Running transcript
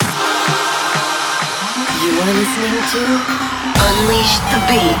You're listening to Unleash the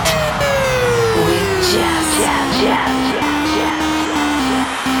Beat with JES.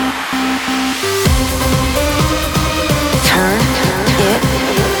 Turn it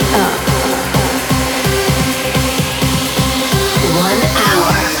up. 1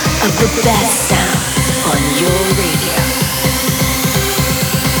 hour of the best sound on your radio.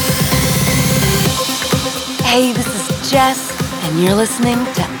 Hey, this is Jess, and you're listening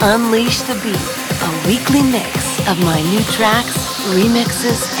to Unleash the Beat, a weekly mix of my new tracks,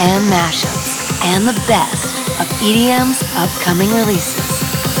 remixes, and mashups, and the best of EDM's upcoming releases.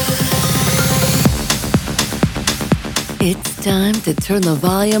 It's time to turn the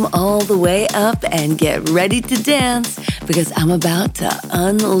volume all the way up and get ready to dance, because I'm about to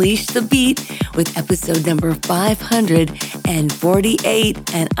unleash the beat with episode number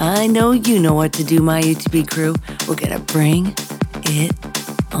 548, and I know you know what to do, my UTB crew. We're gonna bring it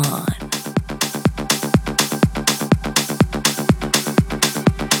on.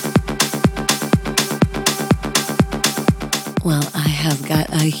 Well, I have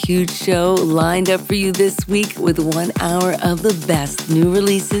got a huge show lined up for you this week with 1 hour of the best new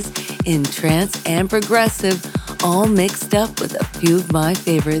releases in trance and progressive, all mixed up with a few of my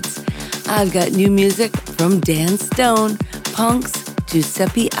favorites. I've got new music from Dan Stone, Punks,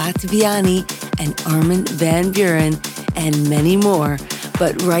 Giuseppe Ottaviani, and Armin van Buuren, and many more.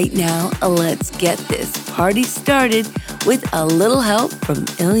 But right now, let's get this party started with a little help from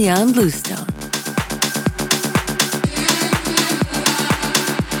Ilan Bluestone.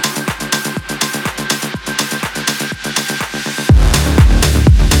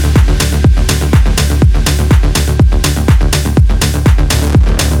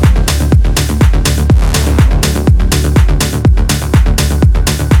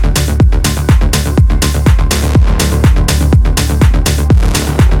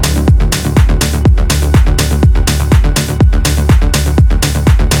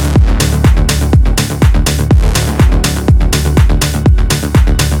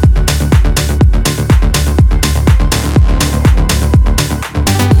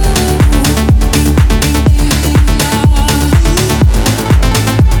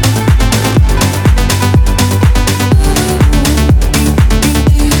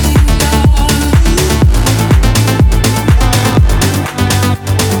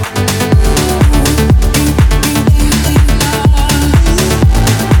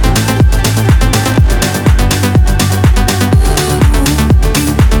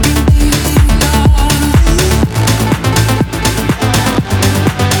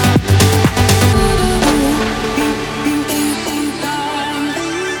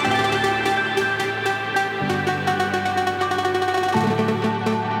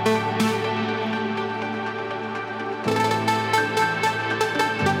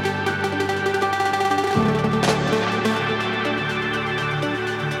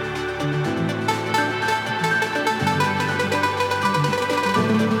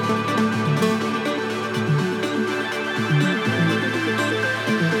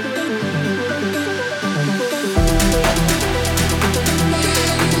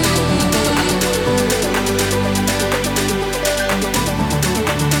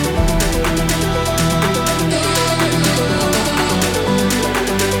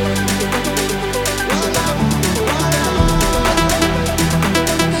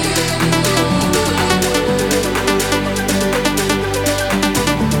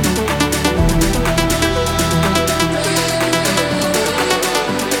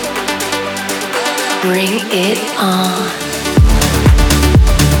 Bring it on.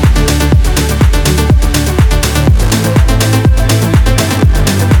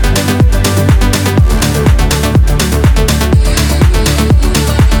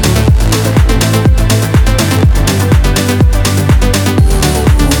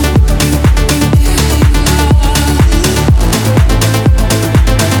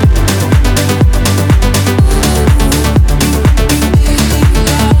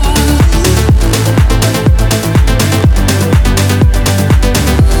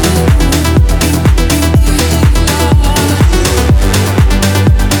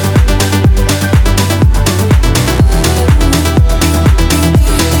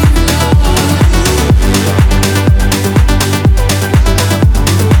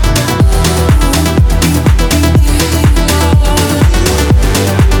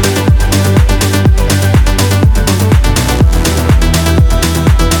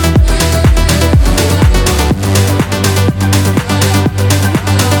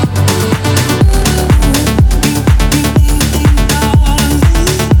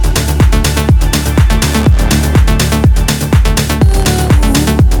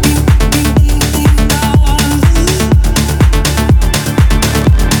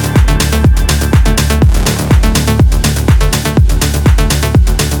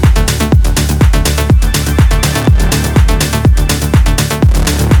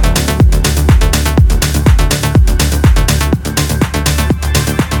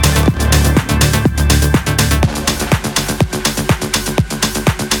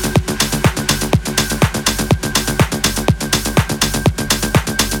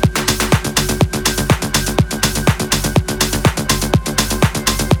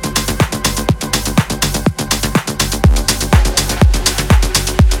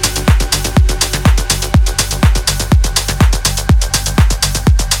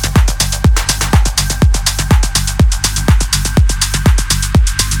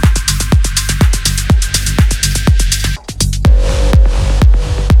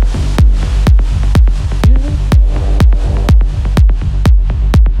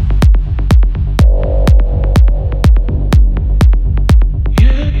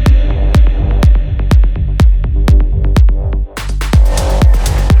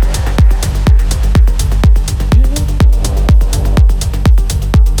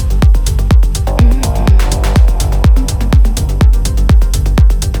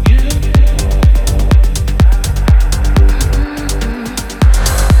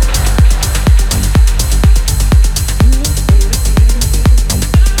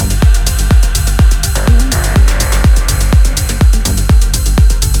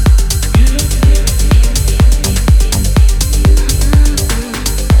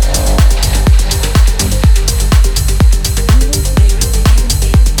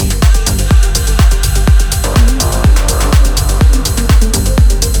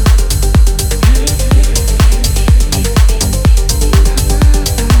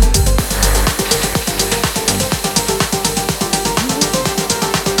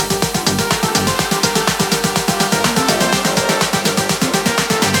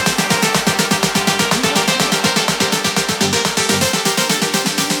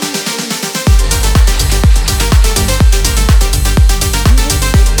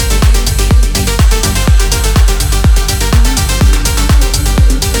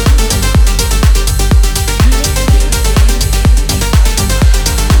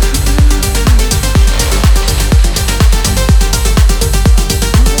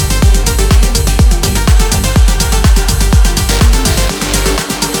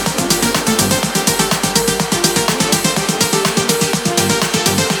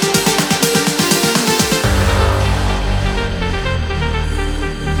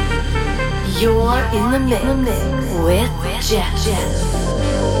 You're in the mix with JES.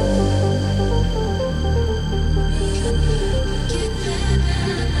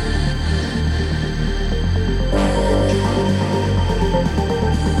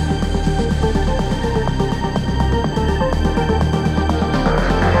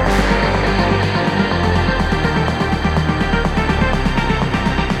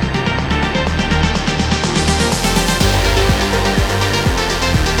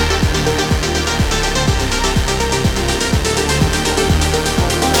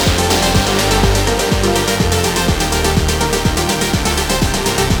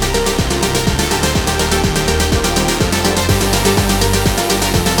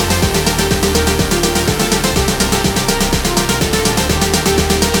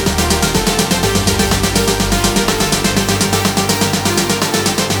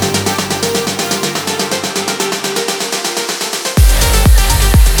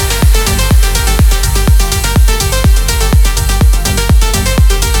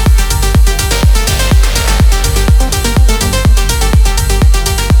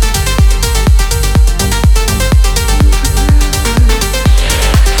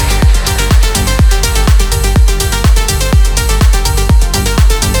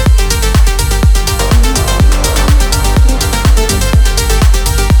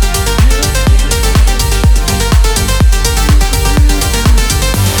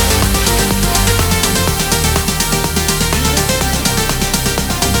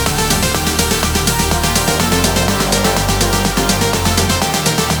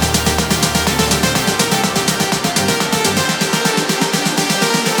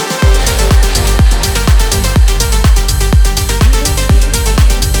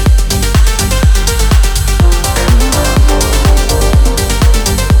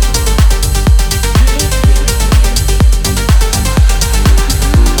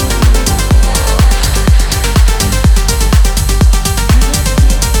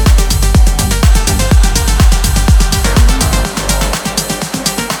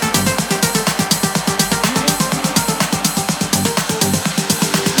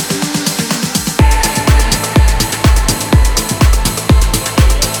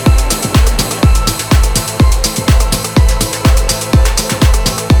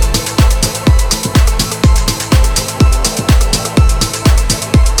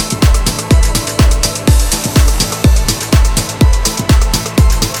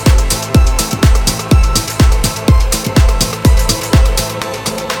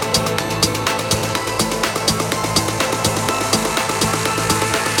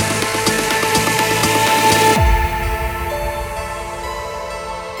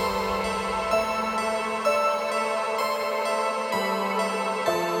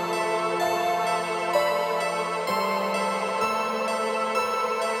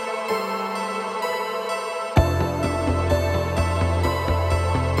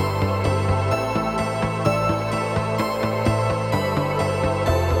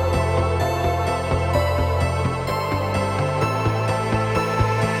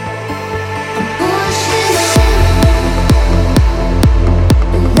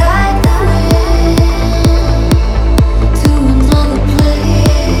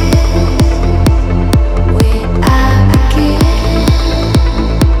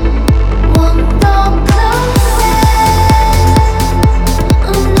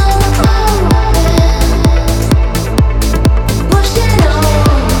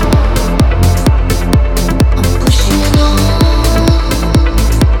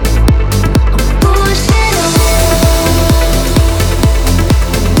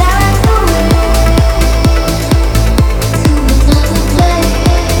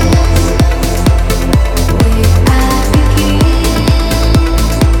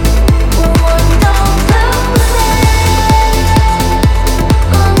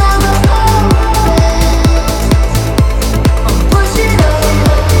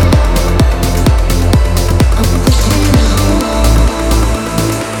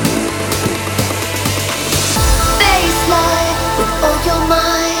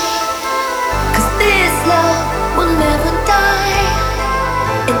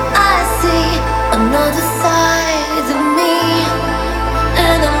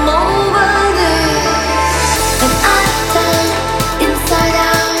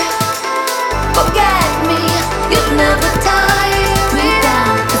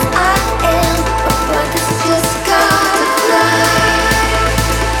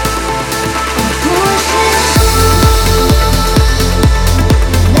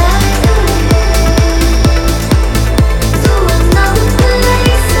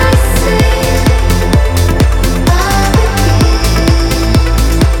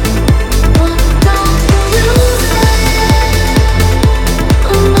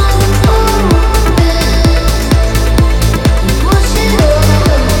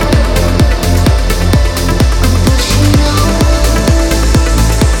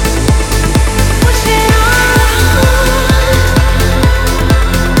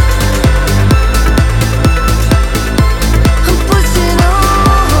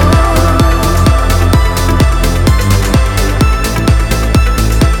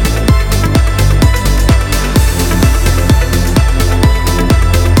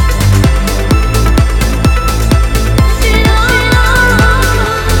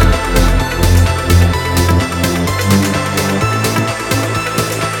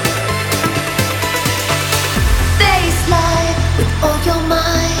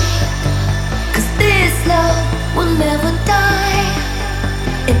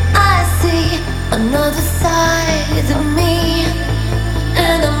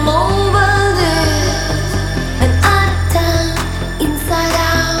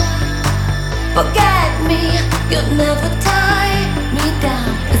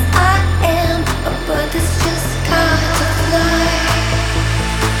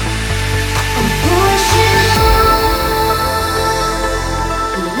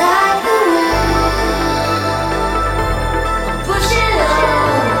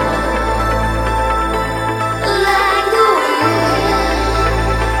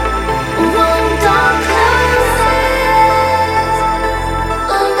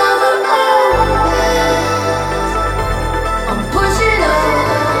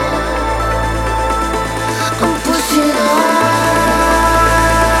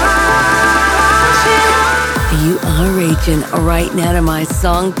 attention right now to my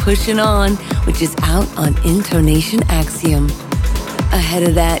song Pushin' On, which is out on Intonation Axiom. Ahead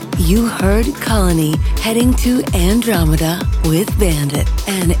of that, you heard Kolonie heading to Andromeda with VANDIT.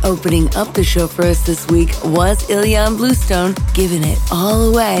 And opening up the show for us this week was ilan Bluestone, giving it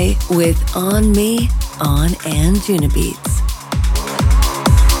all away with On Me on Anjunabeats.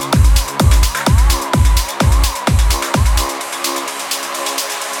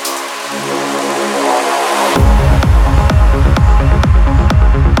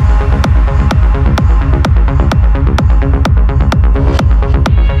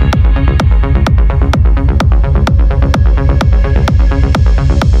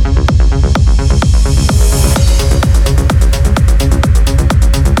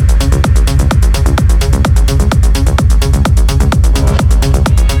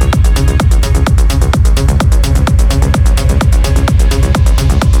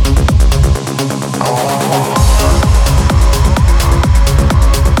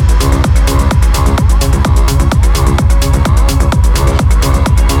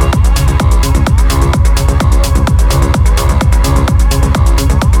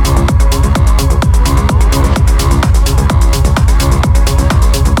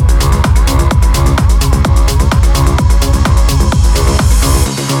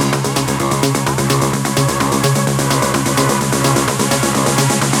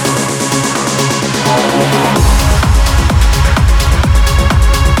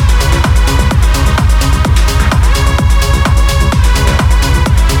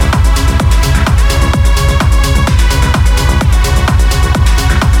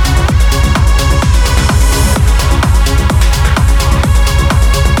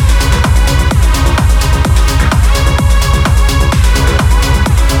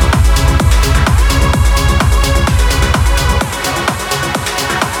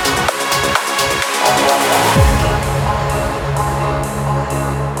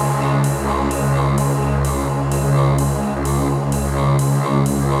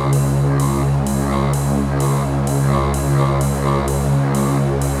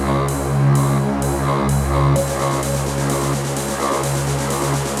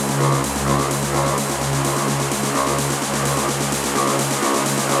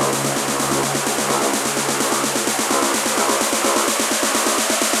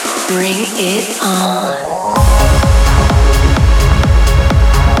 Bring it on.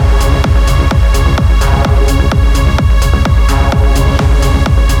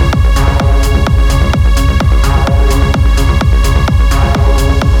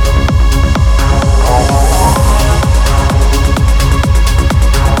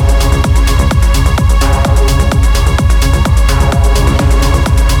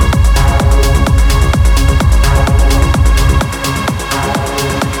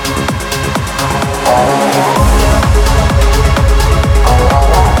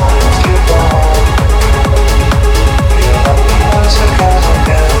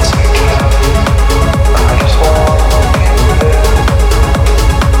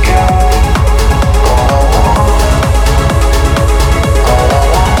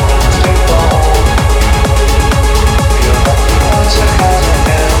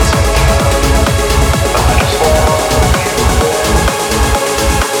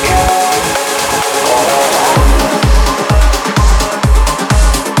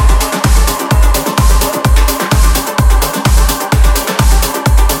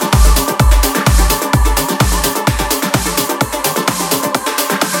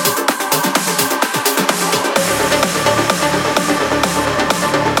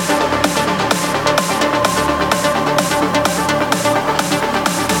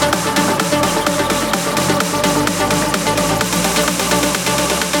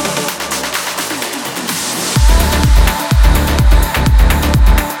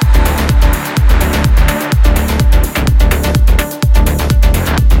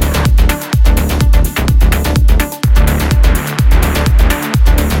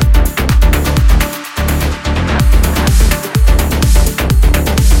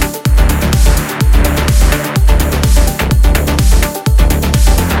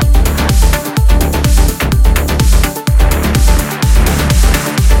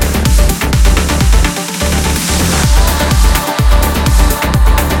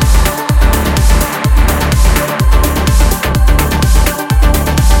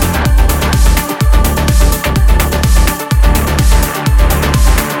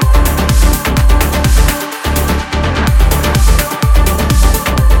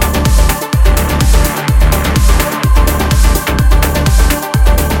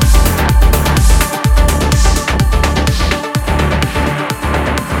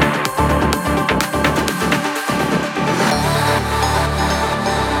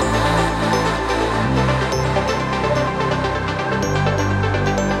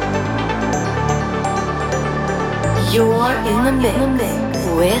 in the mix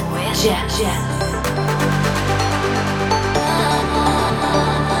with JES.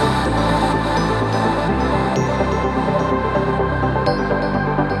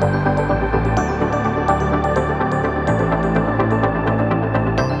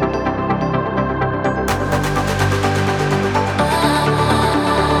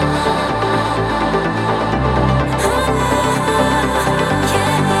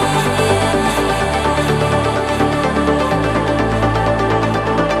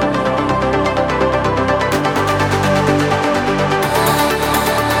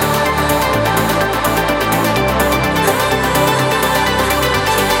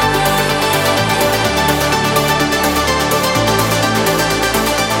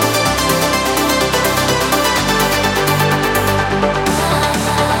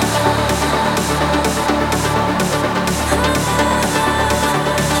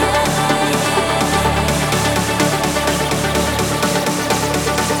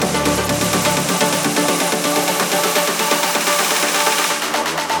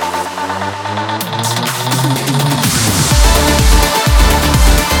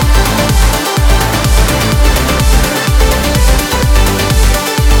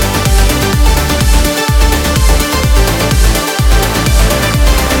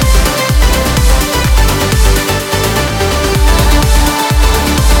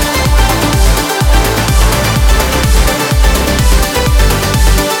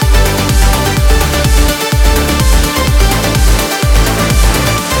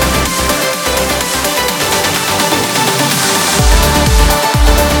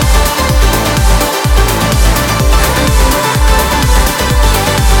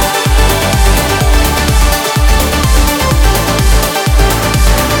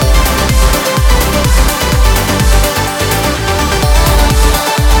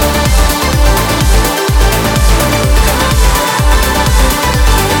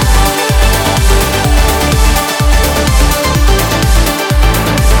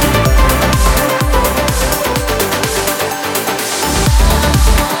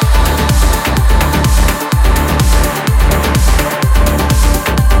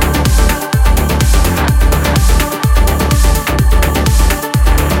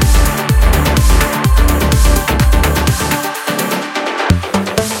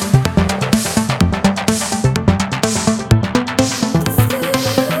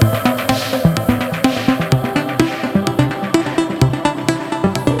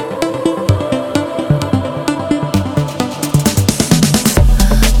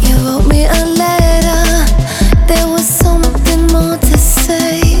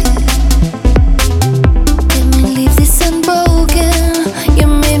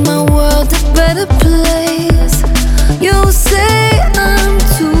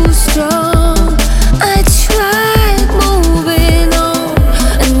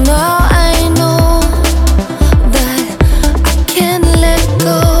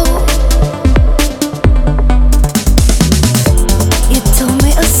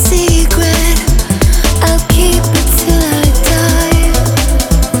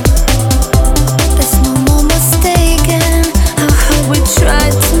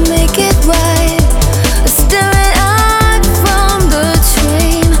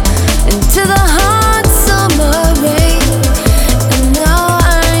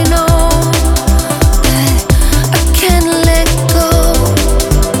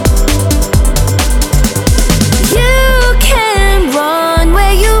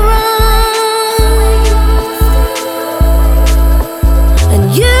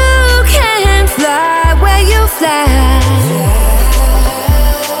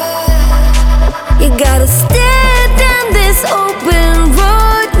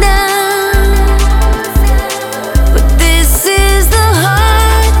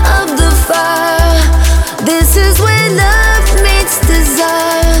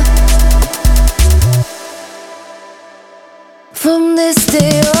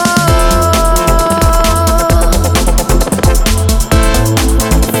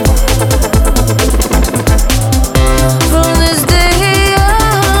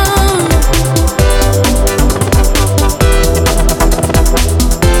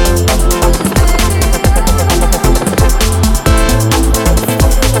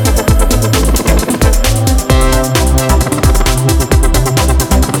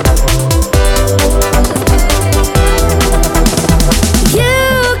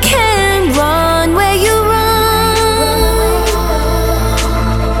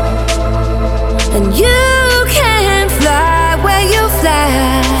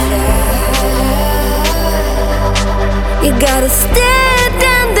 Gotta stare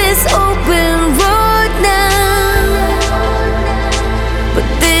down this open road now.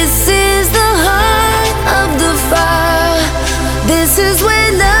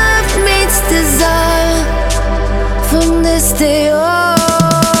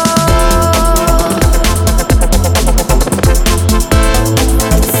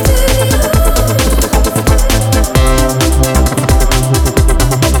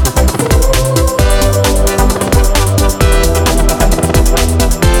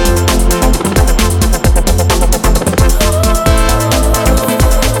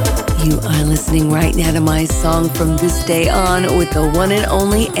 listening right now to my song From This Day On with the one and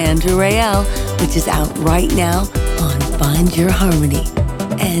only Andrew Rayel, which is out right now on Find Your Harmony.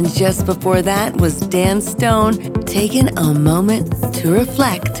 And just before that was Dan Stone taking a moment to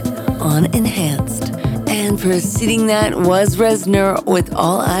reflect on Enhanced. And preceding that was Reznor with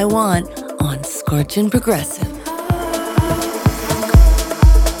All I Want on Scorchin Progressive.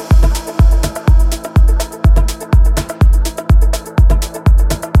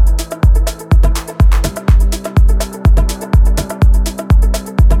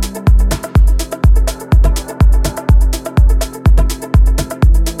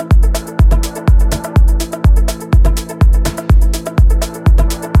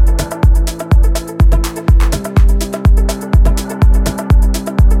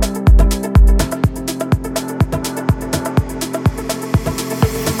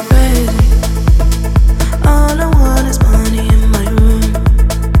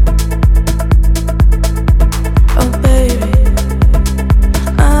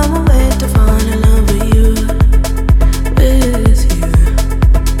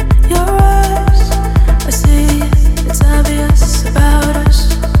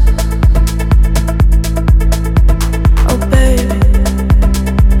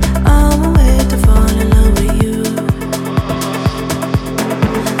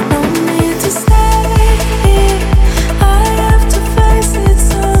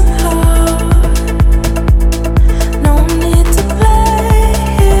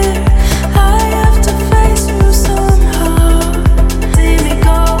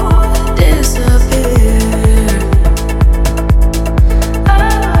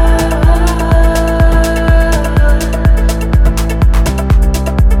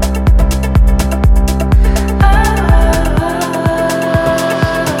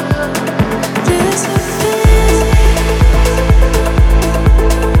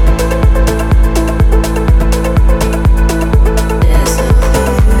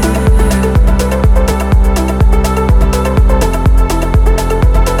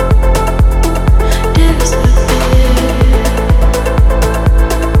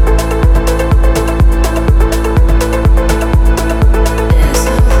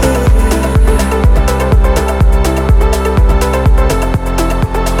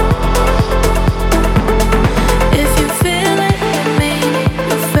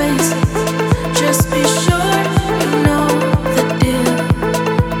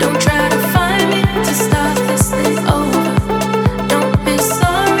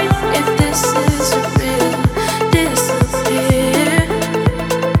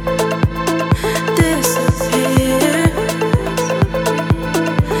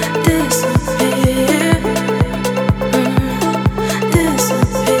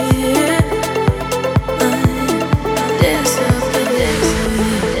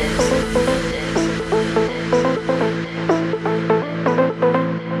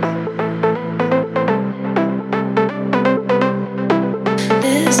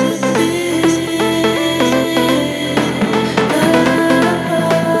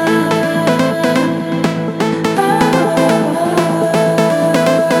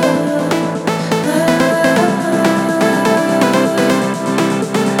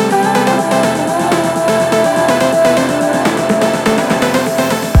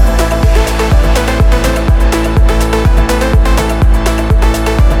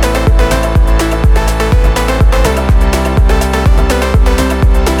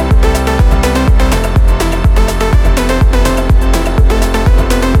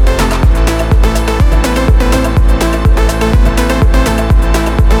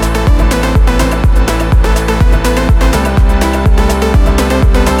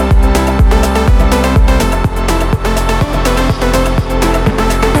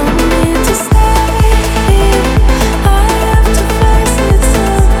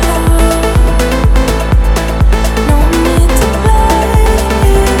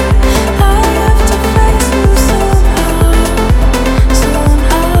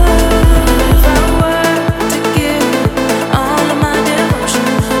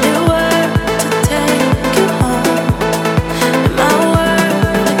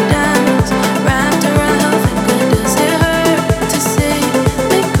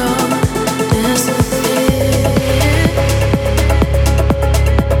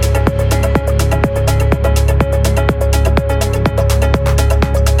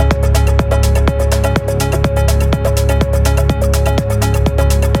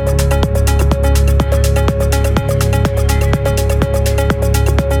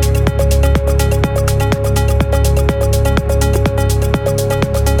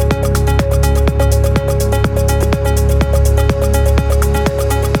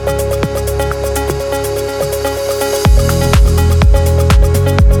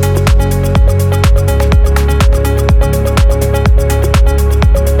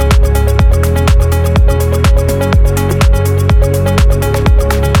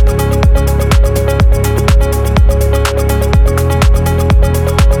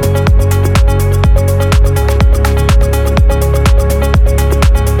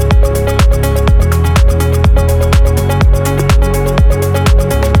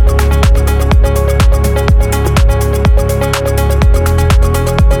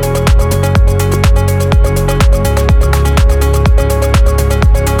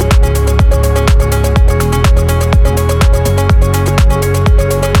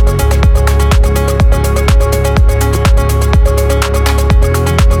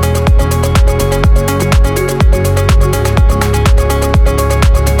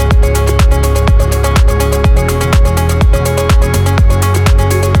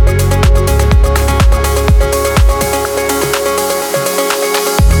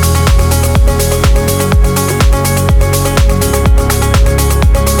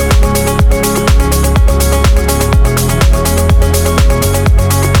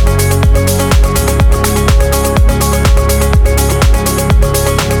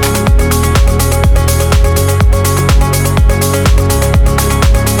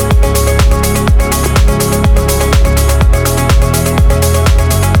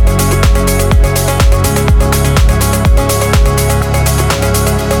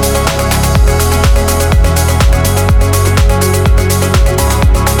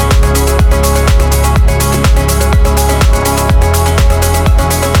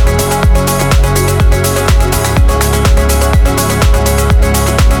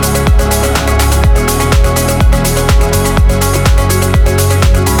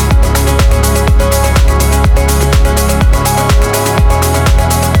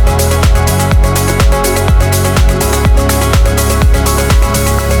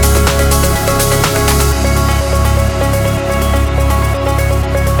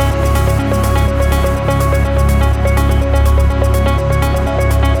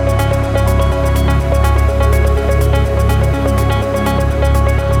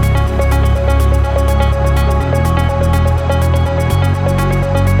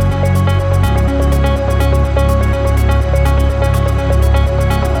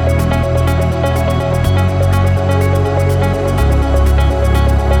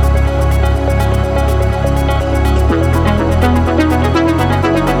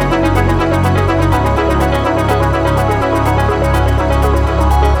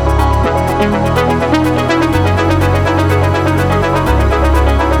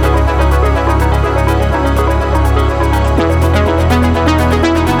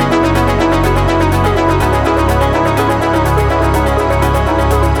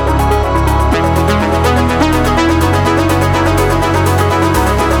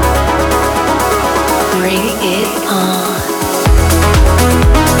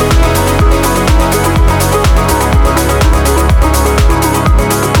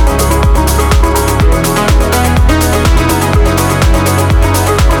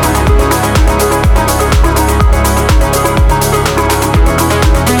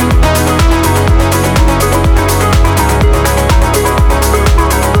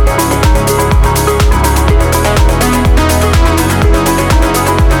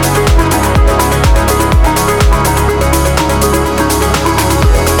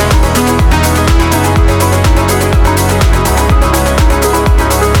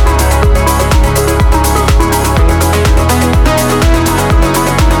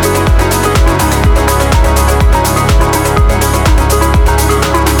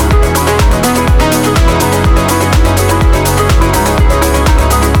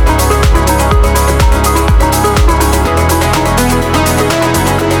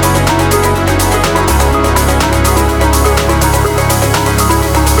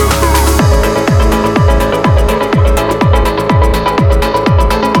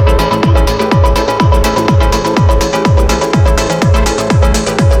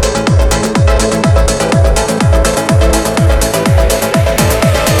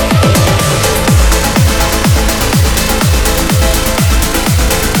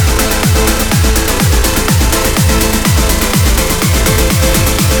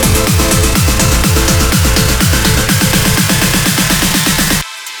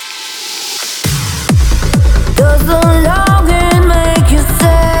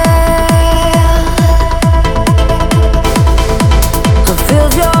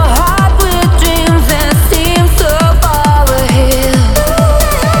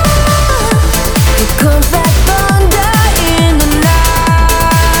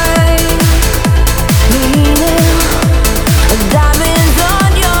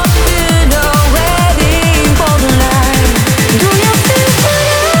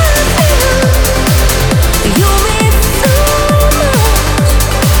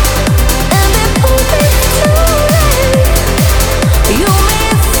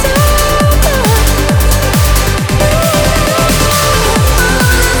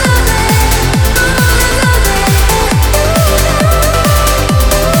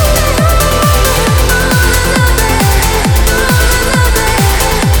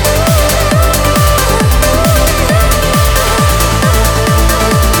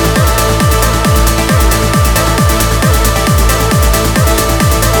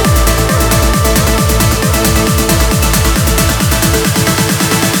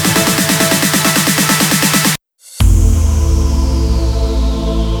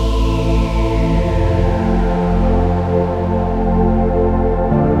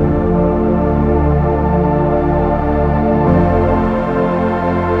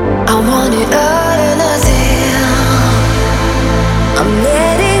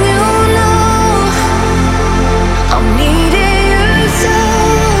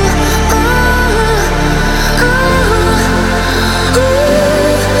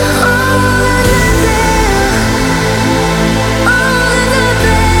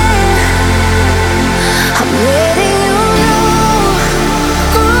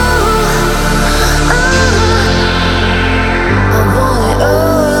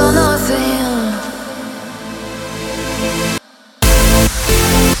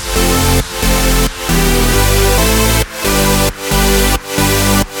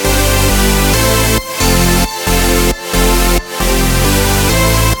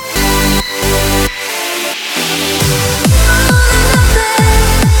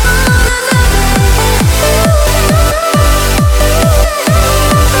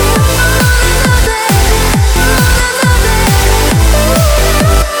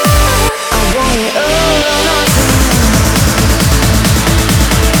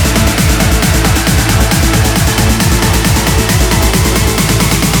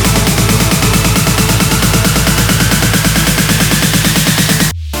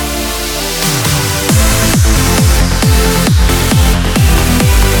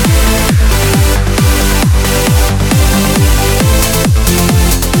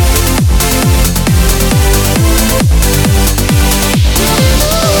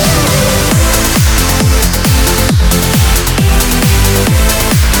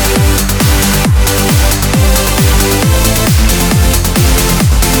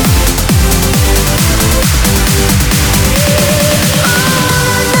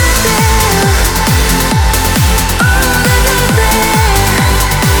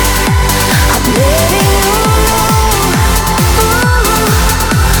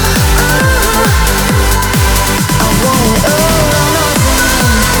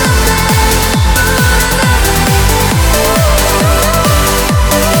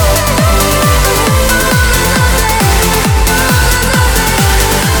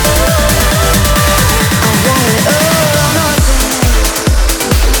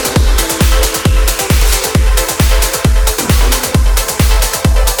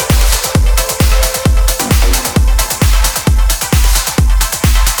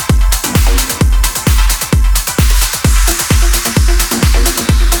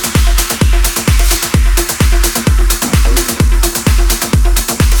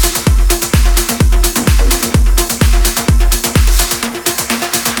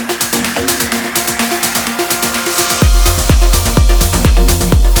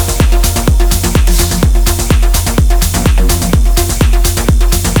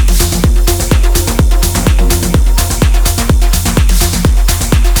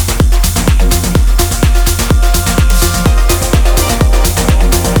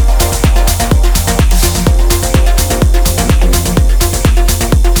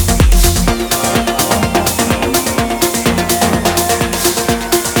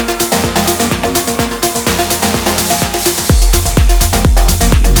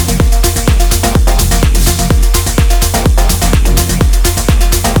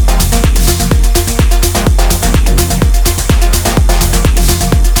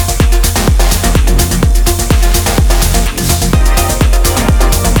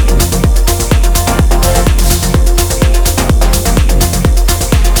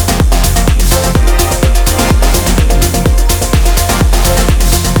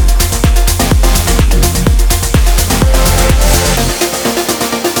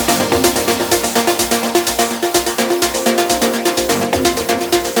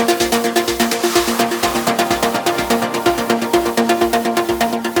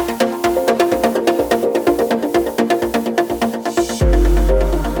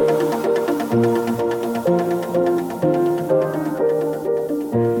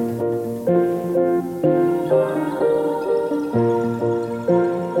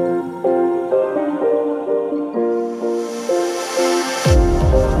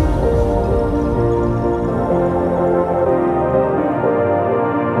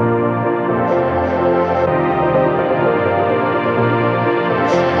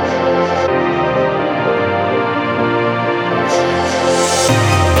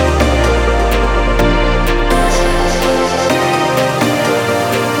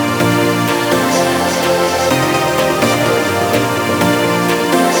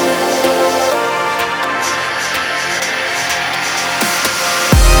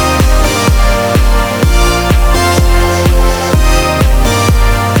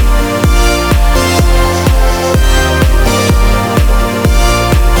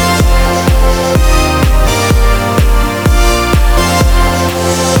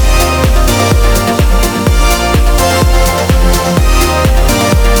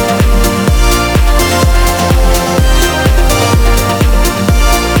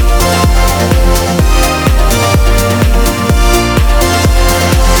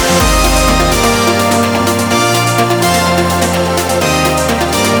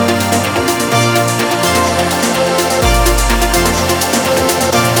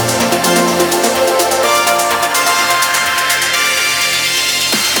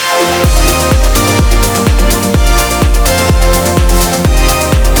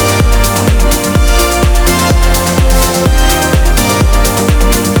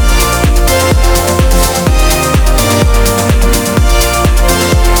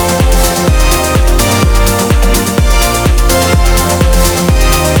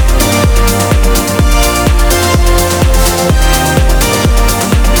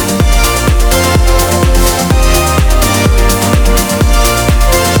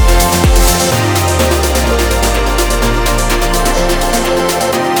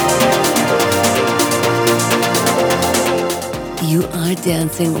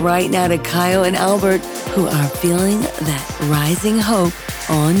 dancing right now to Kaio and Albert, who are feeling that rising hope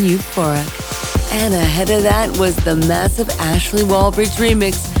on Euphoric. And ahead of that was the massive Ashley Wallbridge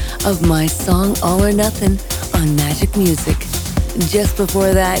remix of My Song All or Nothing on Magic Music. Just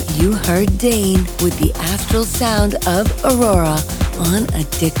before that, you heard Dane with the astral sound of Aurora on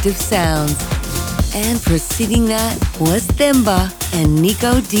Addictive Sounds. And preceding that was Themba and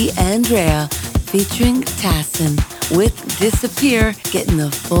Nico D'Andrea featuring Tassin with Disappear, getting the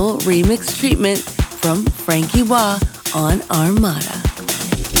full remix treatment from Frankie Wah on Armada.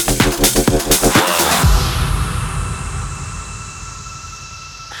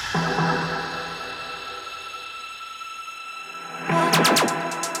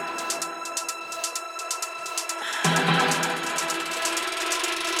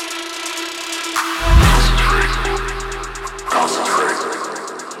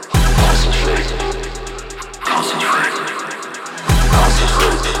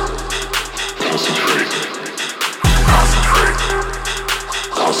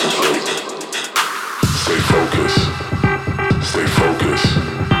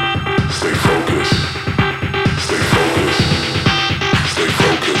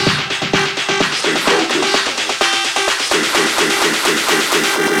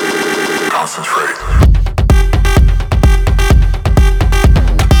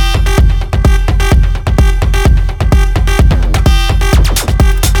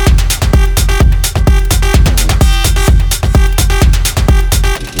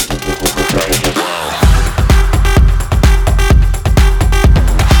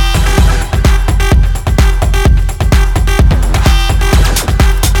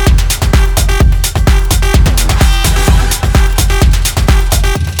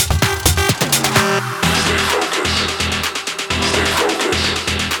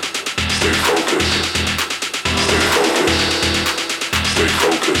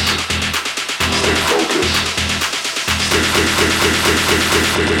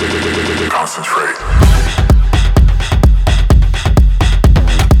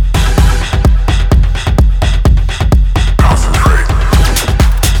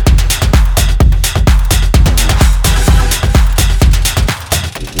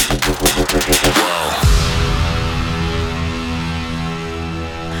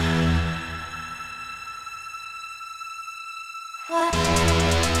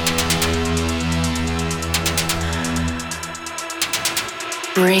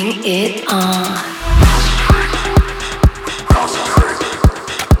 Bring it on.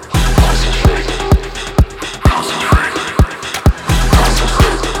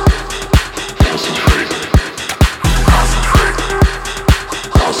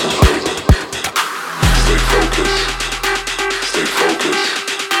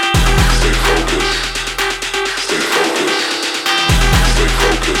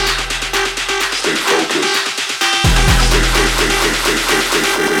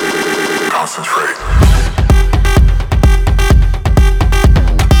 Concentrate.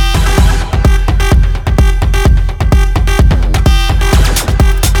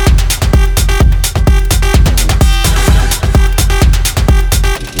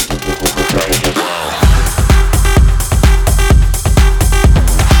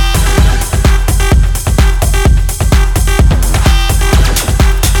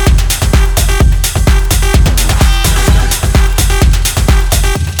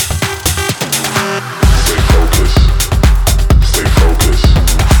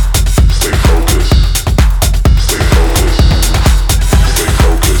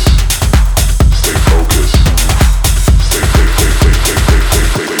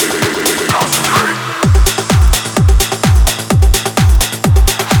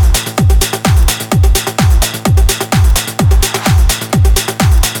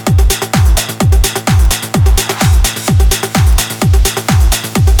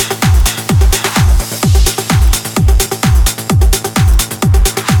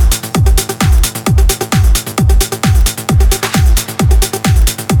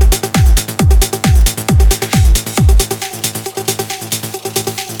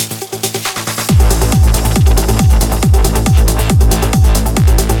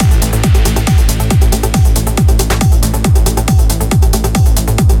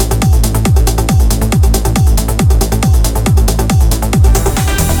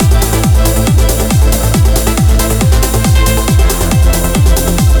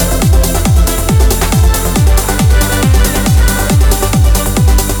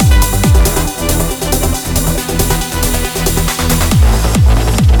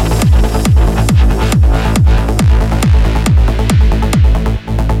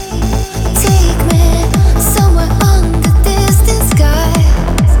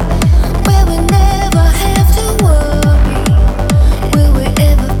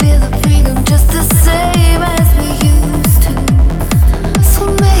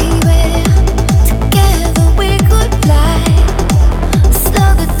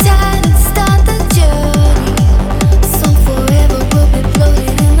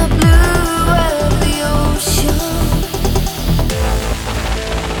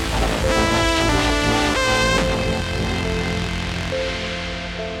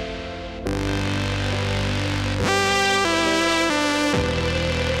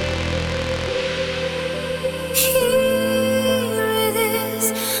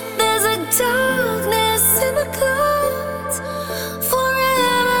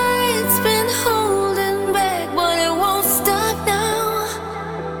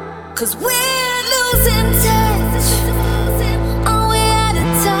 'cause we're losing touch. Are we out of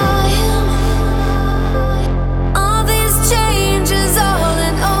time? All these changes all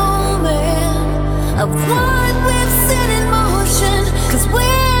an omen of what we've set in motion, 'cause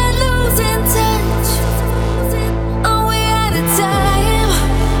we're losing touch. Are we out of time?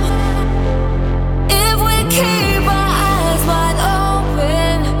 If we keep our eyes wide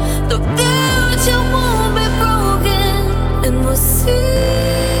open, the future won't be broken, and we'll see.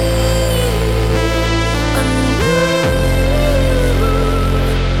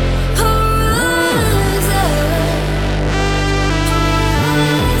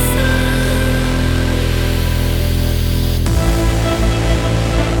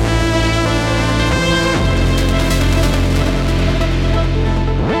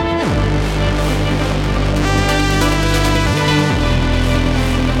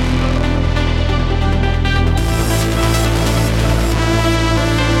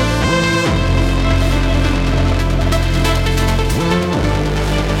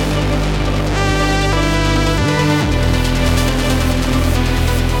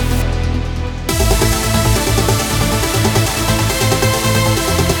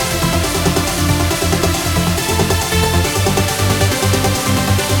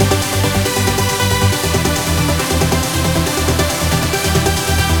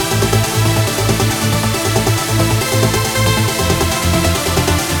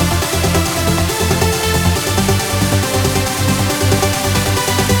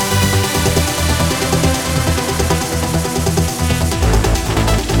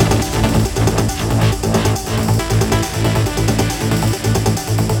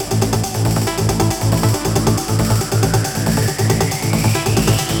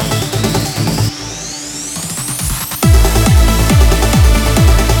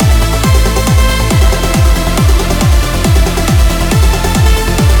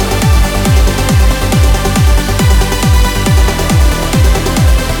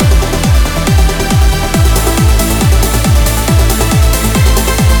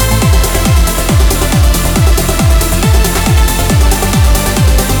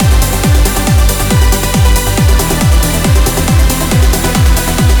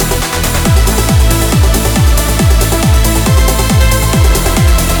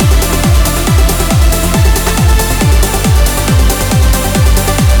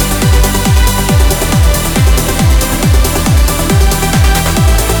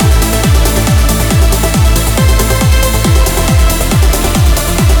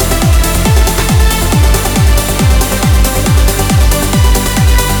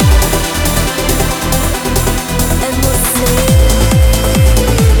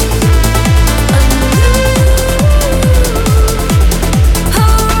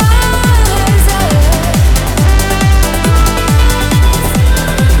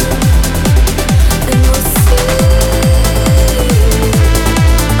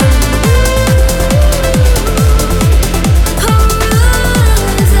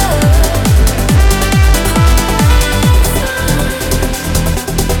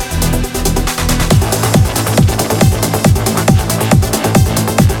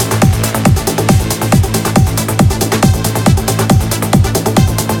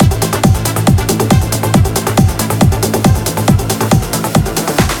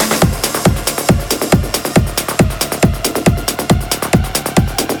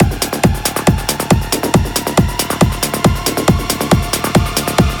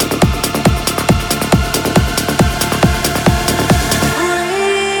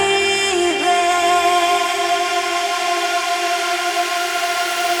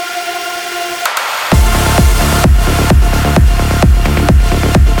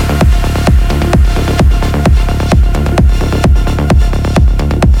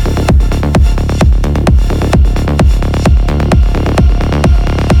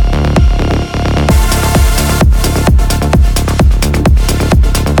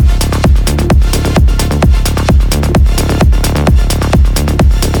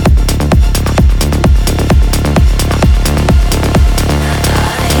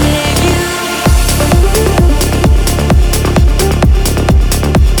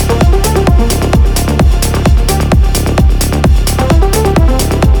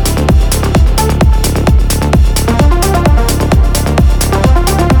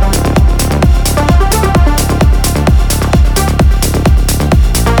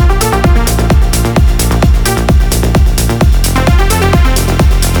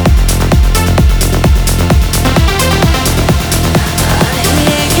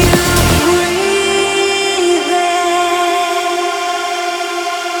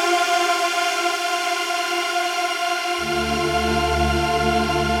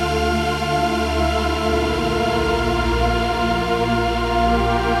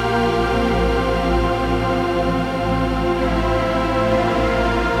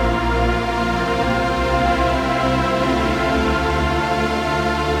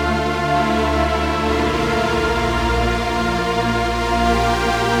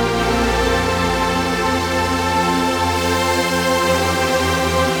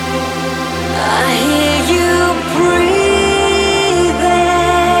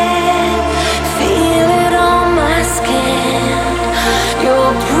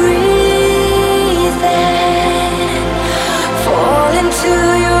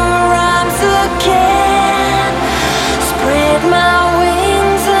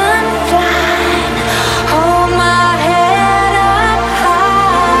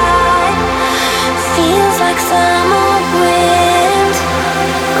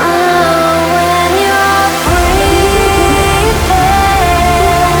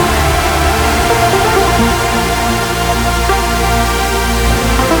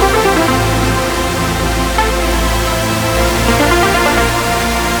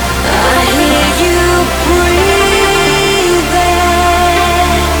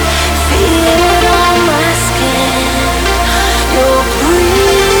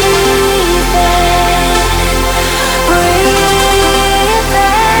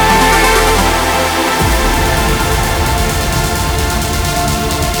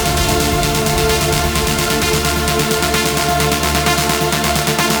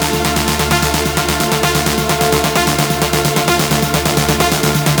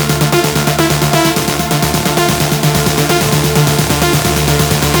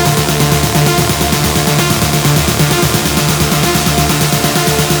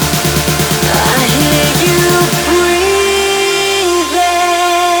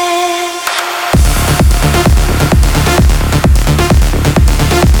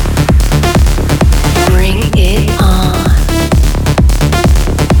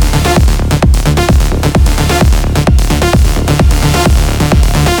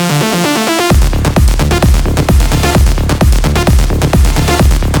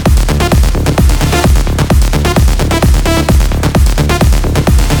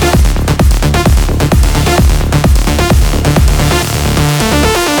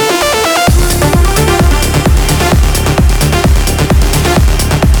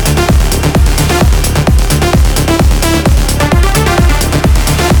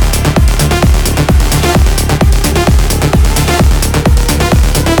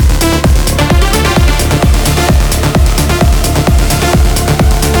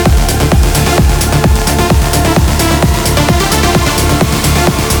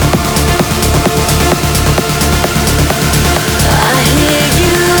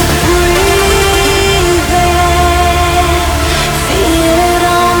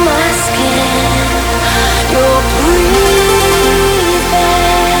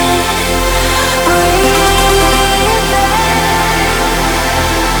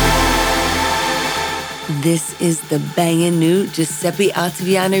 This is the bangin' new Giuseppe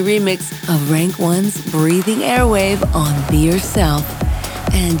Ottaviani remix of Rank One's Breathing Airwave on Be Yourself.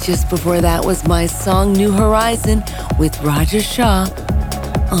 And just before that was my song New Horizon with Roger Shaw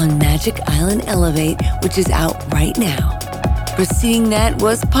on Magic Island Elevate, which is out right now. Preceding that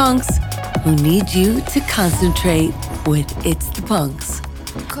was Punks, Who Need You to Concentrate with It's the Punks.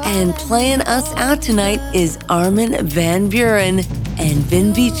 And playing us out tonight is Armin van Buuren and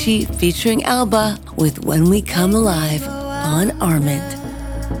Vin Vici featuring Alba with When We Come Alive on Armand.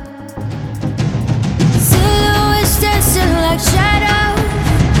 Silhouettes dancing like shadows,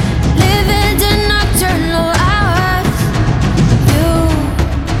 living the nocturnal hours. You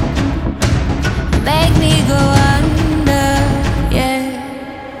make me go under, yeah.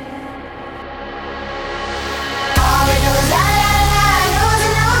 All we do is la la la,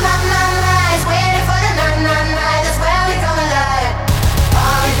 losing our minds, waiting for the night, night, night. That's where we come alive.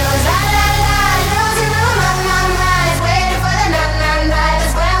 All we do is la la la, losing our minds, waiting for the night, night, night.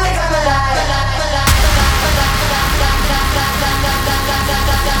 That's where we come alive.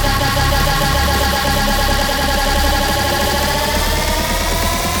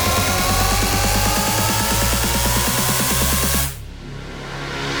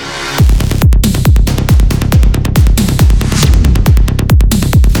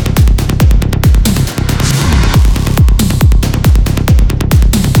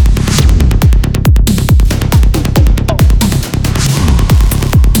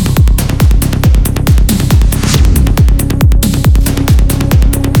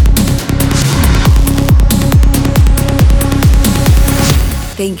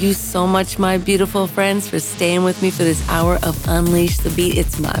 Thank you so much, my beautiful friends, for staying with me for this hour of Unleash the Beat.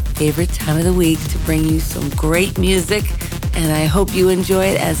 It's my favorite time of the week to bring you some great music, and I hope you enjoy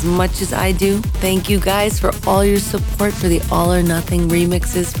it as much as I do. Thank you guys for all your support for the All or Nothing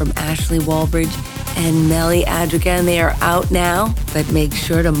remixes from Ashley Walbridge and Melly Adrigan. They are out now, but make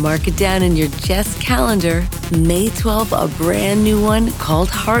sure to mark it down in your JES calendar. May 12th, a brand new one called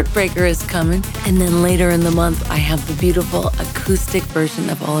Heartbreaker is coming. And then later in the month, I have the beautiful acoustic version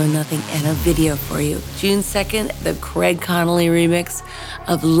of All or Nothing and a video for you. June 2nd, the Craig Connolly remix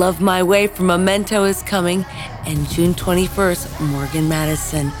of Love My Way from Memento is coming. And June 21st, Morgan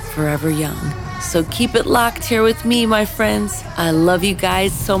Madison, Forever Young. So keep it locked here with me, my friends. I love you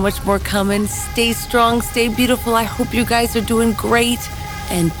guys. So much more coming. Stay strong, stay beautiful. I hope you guys are doing great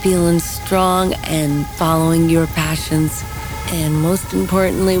and feeling strong and following your passions. And most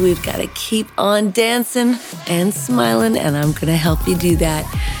importantly, we've got to keep on dancing and smiling, and I'm going to help you do that.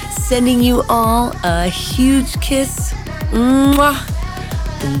 Sending you all a huge kiss. Mwah.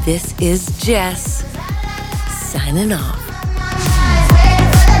 And this is Jess signing off.